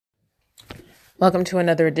Welcome to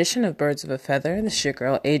another edition of Birds of a Feather. This is your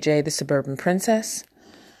girl, AJ, the Suburban Princess.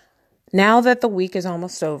 Now that the week is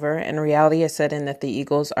almost over and reality has set in that the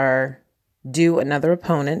Eagles are due another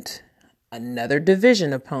opponent, another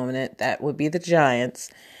division opponent, that would be the Giants,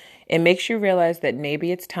 it makes you realize that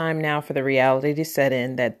maybe it's time now for the reality to set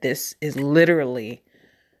in that this is literally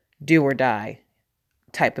do or die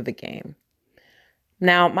type of a game.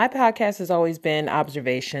 Now, my podcast has always been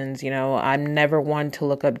observations. I'm never one to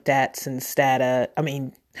look up data and stats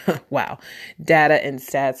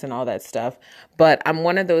and all that stuff. But I'm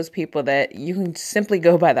one of those people that you can simply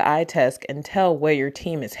go by the eye test and tell where your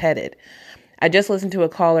team is headed. I just listened to a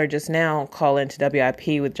caller just now call into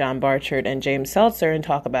WIP with John Barchard and James Seltzer and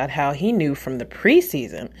talk about how he knew from the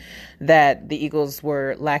preseason that the Eagles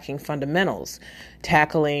were lacking fundamentals,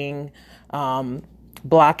 tackling,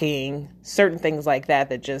 blocking, certain things like that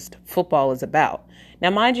just football is about. Now,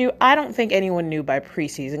 mind you, I don't think anyone knew by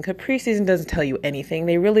preseason because preseason doesn't tell you anything.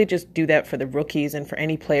 They really just do that for the rookies and for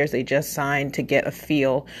any players they just signed to get a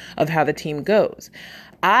feel of how the team goes.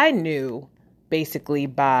 I knew basically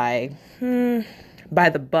by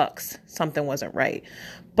the Bucks something wasn't right.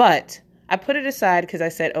 But I put it aside because I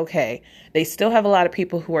said, okay, they still have a lot of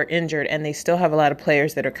people who are injured and they still have a lot of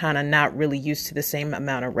players that are kind of not really used to the same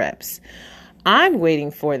amount of reps. I'm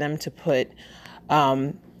waiting for them to put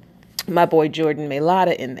my boy Jordan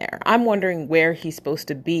Mailata in there. I'm wondering where he's supposed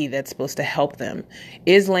to be that's supposed to help them.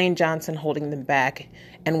 Is Lane Johnson holding them back?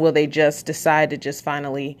 And will they just decide to just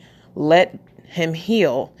finally let him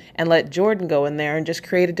heal and let Jordan go in there and just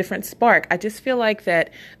create a different spark? I just feel like that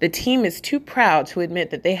the team is too proud to admit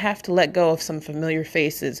that they have to let go of some familiar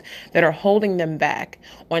faces that are holding them back,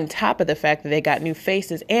 on top of the fact that they got new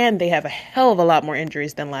faces and they have a hell of a lot more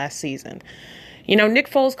injuries than last season. Nick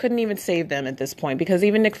Foles couldn't even save them at this point because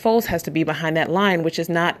even Nick Foles has to be behind that line, which is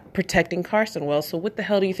not protecting Carson well. So what the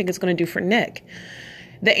hell do you think it's going to do for Nick?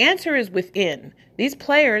 The answer is within. These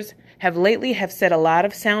players have lately said a lot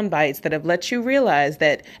of sound bites that have let you realize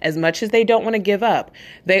that as much as they don't want to give up,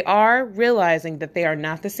 they are realizing that they are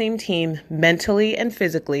not the same team mentally and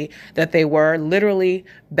physically that they were literally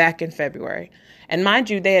back in February. And mind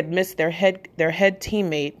you, they had missed their head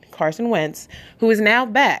teammate, Carson Wentz, who is now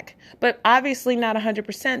back, but obviously not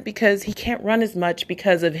 100% because he can't run as much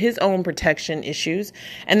because of his own protection issues.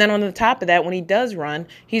 And then on the top of that, when he does run,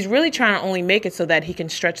 he's really trying to only make it so that he can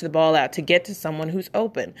stretch the ball out to get to someone who's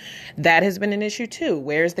open. That has been an issue too.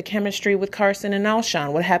 Where's the chemistry with Carson and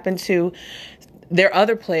Alshon? What happened to their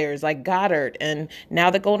other players like Goddard, and now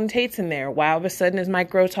the Golden Tate's in there? Why all of a sudden is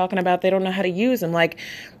Mike Groh talking about they don't know how to use him?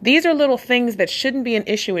 These are little things that shouldn't be an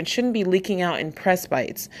issue and shouldn't be leaking out in press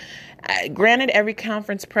bites. Granted, every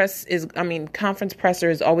conference presser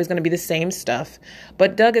is always going to be the same stuff,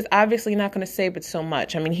 but Doug is obviously not going to say but so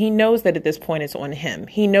much. He knows that at this point it's on him.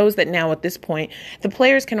 He knows that now at this point, the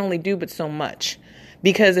players can only do but so much.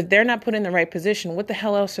 Because if they're not put in the right position, what the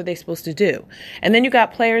hell else are they supposed to do? And then you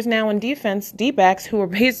got players now in defense, D-backs, who are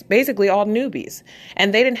basically all newbies.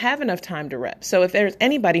 And they didn't have enough time to rep. So if there's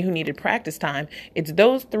anybody who needed practice time, it's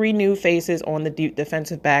those three new faces on the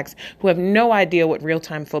defensive backs who have no idea what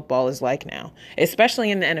real-time football is like now, especially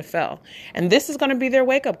in the NFL. And this is going to be their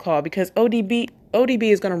wake-up call because ODB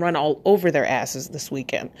is going to run all over their asses this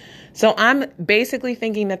weekend. So I'm basically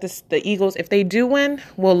thinking that the Eagles, if they do win,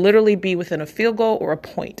 will literally be within a field goal or a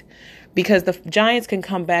point because the Giants can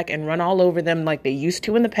come back and run all over them like they used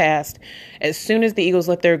to in the past as soon as the Eagles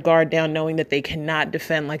let their guard down, knowing that they cannot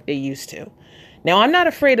defend like they used to. Now, I'm not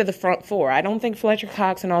afraid of the front four. I don't think Fletcher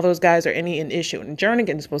Cox and all those guys are an issue. And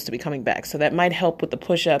Jernigan's supposed to be coming back, so that might help with the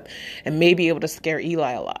push-up and maybe able to scare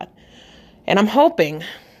Eli a lot. And I'm hoping,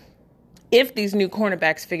 if these new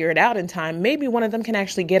cornerbacks figure it out in time, maybe one of them can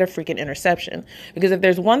actually get a freaking interception. Because if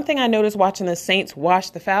there's one thing I noticed watching the Saints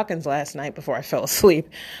wash the Falcons last night before I fell asleep,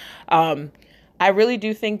 I really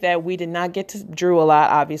do think that we did not get to Drew a lot,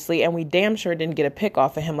 obviously, and we damn sure didn't get a pick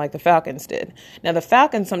off of him like the Falcons did. Now, the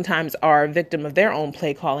Falcons sometimes are a victim of their own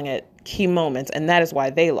play calling at key moments, and that is why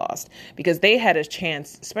they lost. Because they had a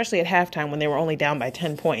chance, especially at halftime when they were only down by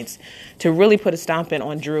 10 points, to really put a stomp in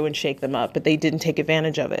on Drew and shake them up, but they didn't take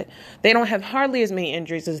advantage of it. They don't have hardly as many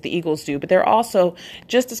injuries as the Eagles do, but they're also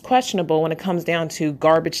just as questionable when it comes down to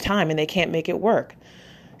garbage time, and they can't make it work.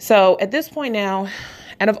 So at this point now,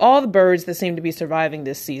 out of all the birds that seem to be surviving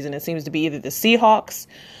this season, it seems to be either the Seahawks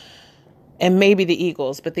and maybe the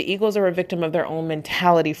Eagles. But the Eagles are a victim of their own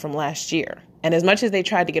mentality from last year. And as much as they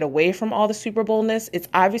tried to get away from all the Super Bowl-ness, it's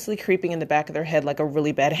obviously creeping in the back of their head like a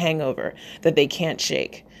really bad hangover that they can't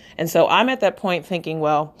shake. And so I'm at that point thinking,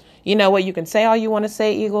 well, you know what? You can say all you want to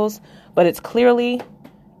say, Eagles, but it's clearly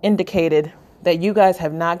indicated that you guys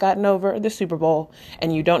have not gotten over the Super Bowl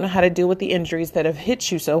and you don't know how to deal with the injuries that have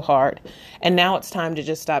hit you so hard. And now it's time to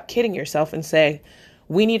just stop kidding yourself and say,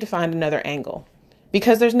 we need to find another angle,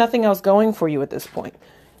 because there's nothing else going for you at this point.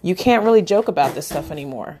 You can't really joke about this stuff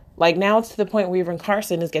anymore. Like, now it's to the point where even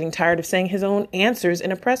Carson is getting tired of saying his own answers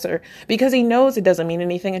in a presser because he knows it doesn't mean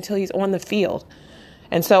anything until he's on the field.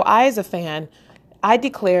 And so I, as a fan, I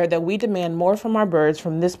declare that we demand more from our birds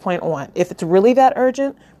from this point on. If it's really that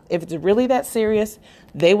urgent, if it's really that serious,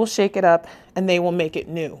 they will shake it up and they will make it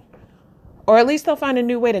new. Or at least they'll find a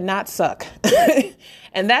new way to not suck.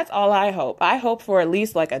 And that's all I hope. I hope for at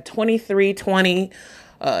least like a 23-20,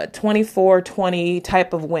 24-20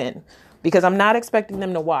 type of win, because I'm not expecting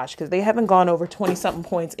them to wash, because they haven't gone over 20-something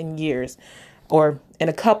points in years, or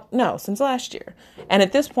in since last year. And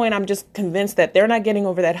at this point, I'm just convinced that they're not getting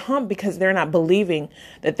over that hump because they're not believing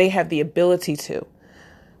that they have the ability to.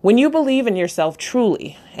 When you believe in yourself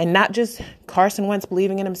truly, and not just Carson Wentz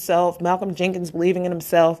believing in himself, Malcolm Jenkins believing in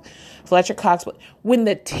himself, Fletcher Cox, when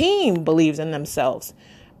the team believes in themselves,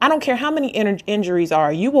 I don't care how many injuries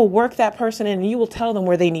are, you will work that person in and you will tell them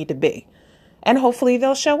where they need to be. And hopefully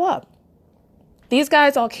they'll show up. These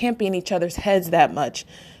guys all can't be in each other's heads that much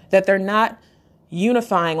that they're not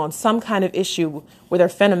unifying on some kind of issue where their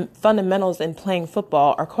fundamentals in playing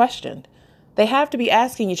football are questioned. They have to be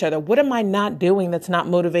asking each other, what am I not doing that's not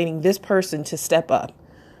motivating this person to step up?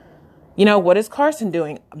 What is Carson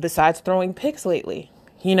doing besides throwing picks lately?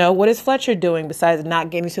 What is Fletcher doing besides not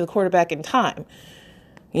getting to the quarterback in time?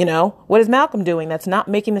 What is Malcolm doing that's not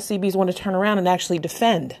making the CBs want to turn around and actually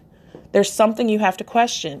defend? There's something you have to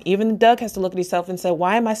question. Even Doug has to look at himself and say,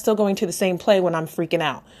 why am I still going to the same play when I'm freaking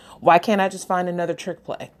out? Why can't I just find another trick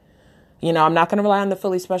play? I'm not going to rely on the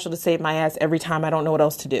Philly special to save my ass every time I don't know what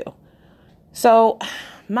else to do. So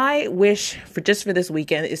my wish for this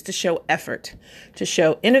weekend is to show effort, to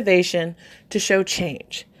show innovation, to show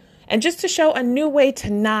change, and just to show a new way to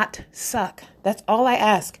not suck. That's all I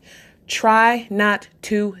ask. Try not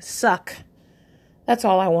to suck. That's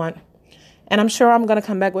all I want. And I'm sure I'm going to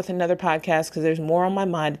come back with another podcast because there's more on my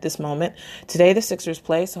mind at this moment. Today, the Sixers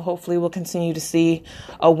play, so hopefully we'll continue to see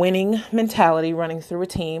a winning mentality running through a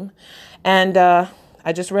team. And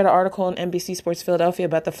I just read an article on NBC Sports Philadelphia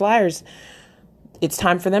about the Flyers. It's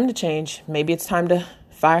time for them to change. Maybe it's time to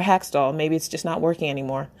fire Hackstall. Maybe it's just not working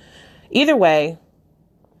anymore. Either way,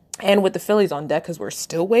 and with the Phillies on deck, because we're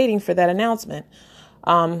still waiting for that announcement,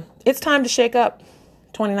 it's time to shake up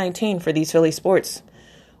 2019 for these Philly sports.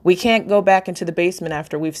 We can't go back into the basement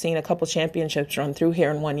after we've seen a couple championships run through here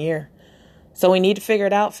in 1 year. So we need to figure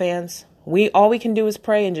it out, fans. All we can do is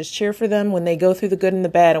pray and just cheer for them when they go through the good and the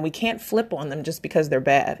bad, and we can't flip on them just because they're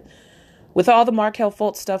bad. With all the Markelle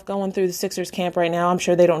Fultz stuff going through the Sixers camp right now, I'm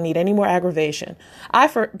sure they don't need any more aggravation. I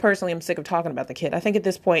personally am sick of talking about the kid. I think at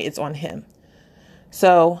this point it's on him.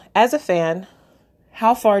 So as a fan,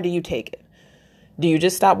 how far do you take it? Do you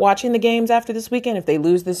just stop watching the games after this weekend if they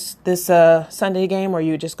lose this Sunday game, or are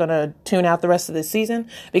you just going to tune out the rest of the season?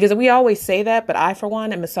 Because we always say that, but I, for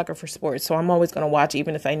one, am a sucker for sports, so I'm always going to watch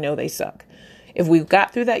even if I know they suck. If we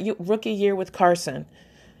got through that rookie year with Carson,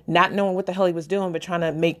 not knowing what the hell he was doing, but trying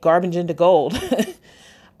to make garbage into gold,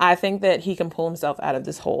 I think that he can pull himself out of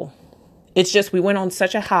this hole. It's just we went on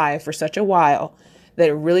such a high for such a while that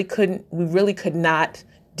we really could not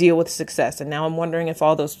deal with success. And now I'm wondering if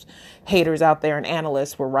all those haters out there and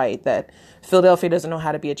analysts were right, that Philadelphia doesn't know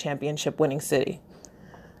how to be a championship winning city.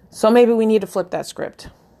 So maybe we need to flip that script.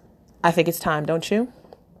 I think it's time, don't you?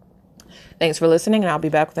 Thanks for listening, and I'll be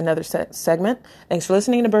back with another segment. Thanks for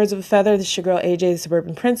listening to Birds of a Feather. This is your girl, AJ the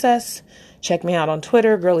Suburban Princess. Check me out on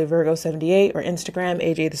Twitter, GirlyVirgo78, or Instagram,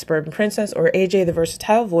 AJ the Suburban Princess, or AJ the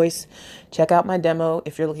Versatile Voice. Check out my demo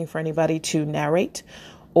if you're looking for anybody to narrate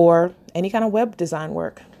or any kind of web design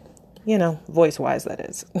work. Voice-wise, that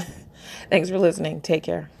is. Thanks for listening. Take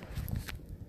care.